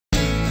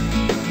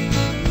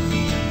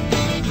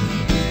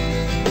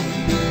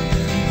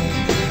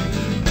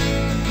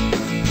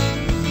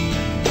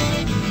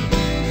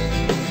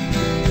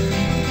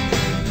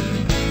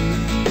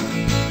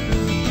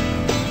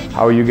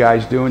How are you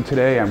guys doing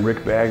today? I'm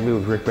Rick Bagley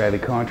with Rick Bagley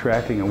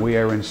Contracting, and we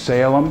are in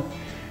Salem,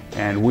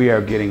 and we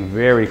are getting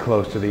very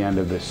close to the end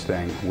of this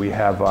thing. We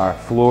have our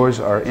floors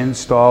are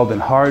installed in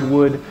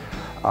hardwood.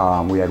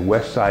 We had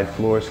West Side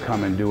Floors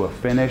come and do a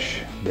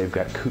finish. They've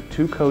got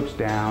 2 coats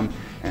down,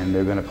 and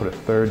they're going to put a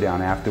 3rd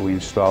down after we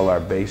install our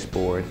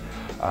baseboard.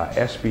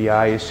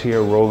 SBI is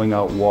here rolling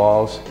out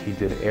walls. He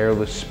did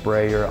airless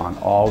sprayer on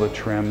all the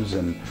trims,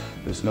 and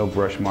there's no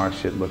brush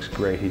marks. It looks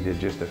great. He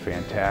did just a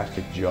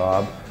fantastic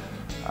job.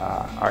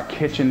 Our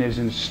kitchen is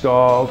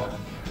installed.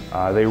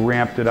 They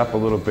ramped it up a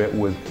little bit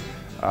with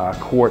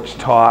quartz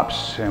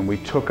tops, and we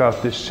took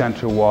out this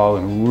center wall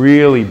and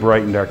really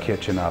brightened our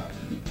kitchen up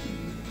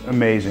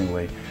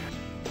amazingly.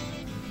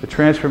 The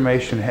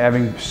transformation,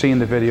 having seen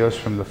the videos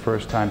from the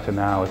first time to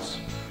now,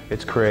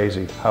 it's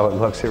crazy how it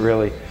looks.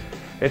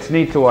 It's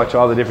neat to watch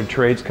all the different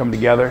trades come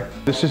together.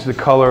 This is the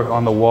color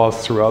on the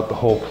walls throughout the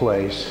whole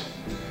place.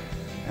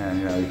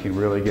 And you can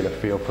really get a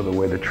feel for the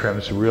way the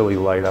trims really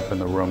light up in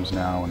the rooms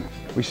now. And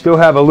we still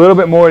have a little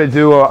bit more to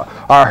do.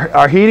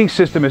 Our heating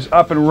system is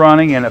up and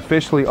running and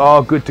officially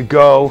all good to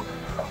go.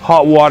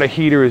 Hot water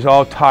heater is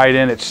all tied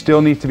in. It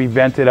still needs to be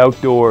vented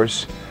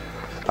outdoors.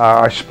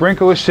 Our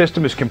sprinkler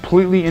system is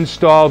completely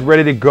installed,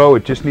 ready to go.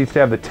 It just needs to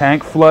have the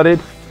tank flooded.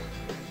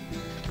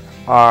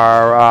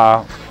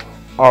 Our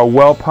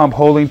well pump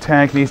holding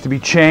tank needs to be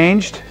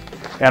changed,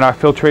 and our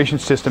filtration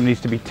system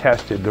needs to be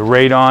tested. The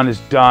radon is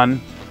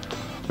done.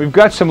 We've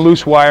got some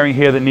loose wiring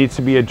here that needs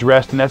to be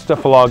addressed, and that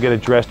stuff will all get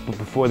addressed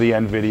before the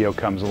end video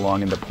comes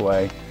along into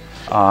play.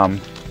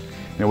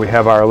 We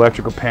have our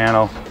electrical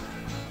panel.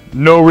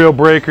 No real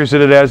breakers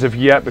in it as of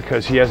yet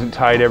because he hasn't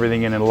tied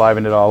everything in and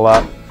livened it all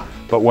up.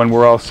 But when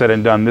we're all said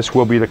and done, this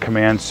will be the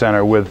command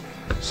center with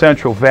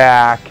central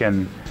vac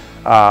and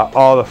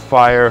all the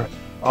fire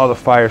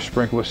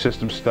sprinkler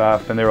system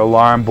stuff, and their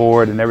alarm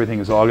board and everything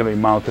is all going to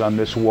be mounted on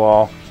this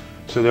wall.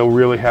 So they'll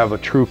really have a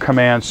true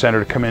command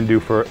center to come in and do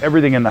for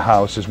everything in the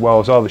house, as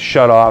well as all the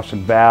shutoffs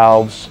and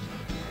valves.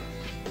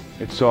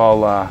 It's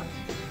all there,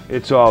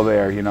 it's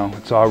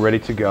all ready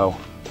to go.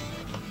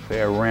 They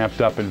are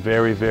ramped up and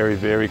very, very,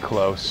 very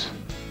close.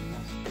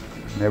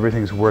 And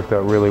everything's worked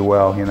out really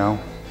well, and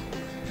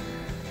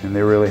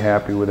they're really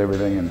happy with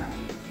everything,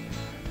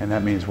 and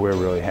that means we're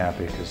really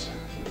happy, because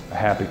a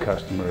happy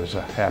customer is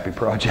a happy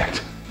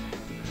project.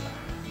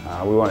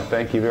 We want to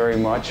thank you very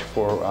much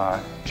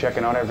for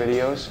checking out our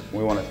videos.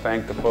 We want to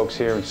thank the folks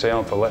here in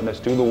Salem for letting us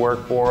do the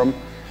work for them.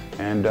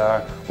 And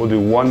we'll do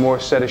one more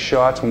set of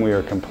shots when we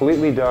are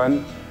completely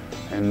done.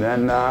 And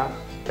then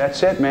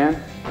that's it,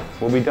 man.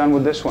 We'll be done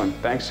with this one.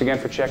 Thanks again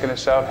for checking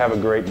us out. Have a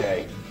great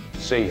day.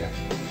 See ya.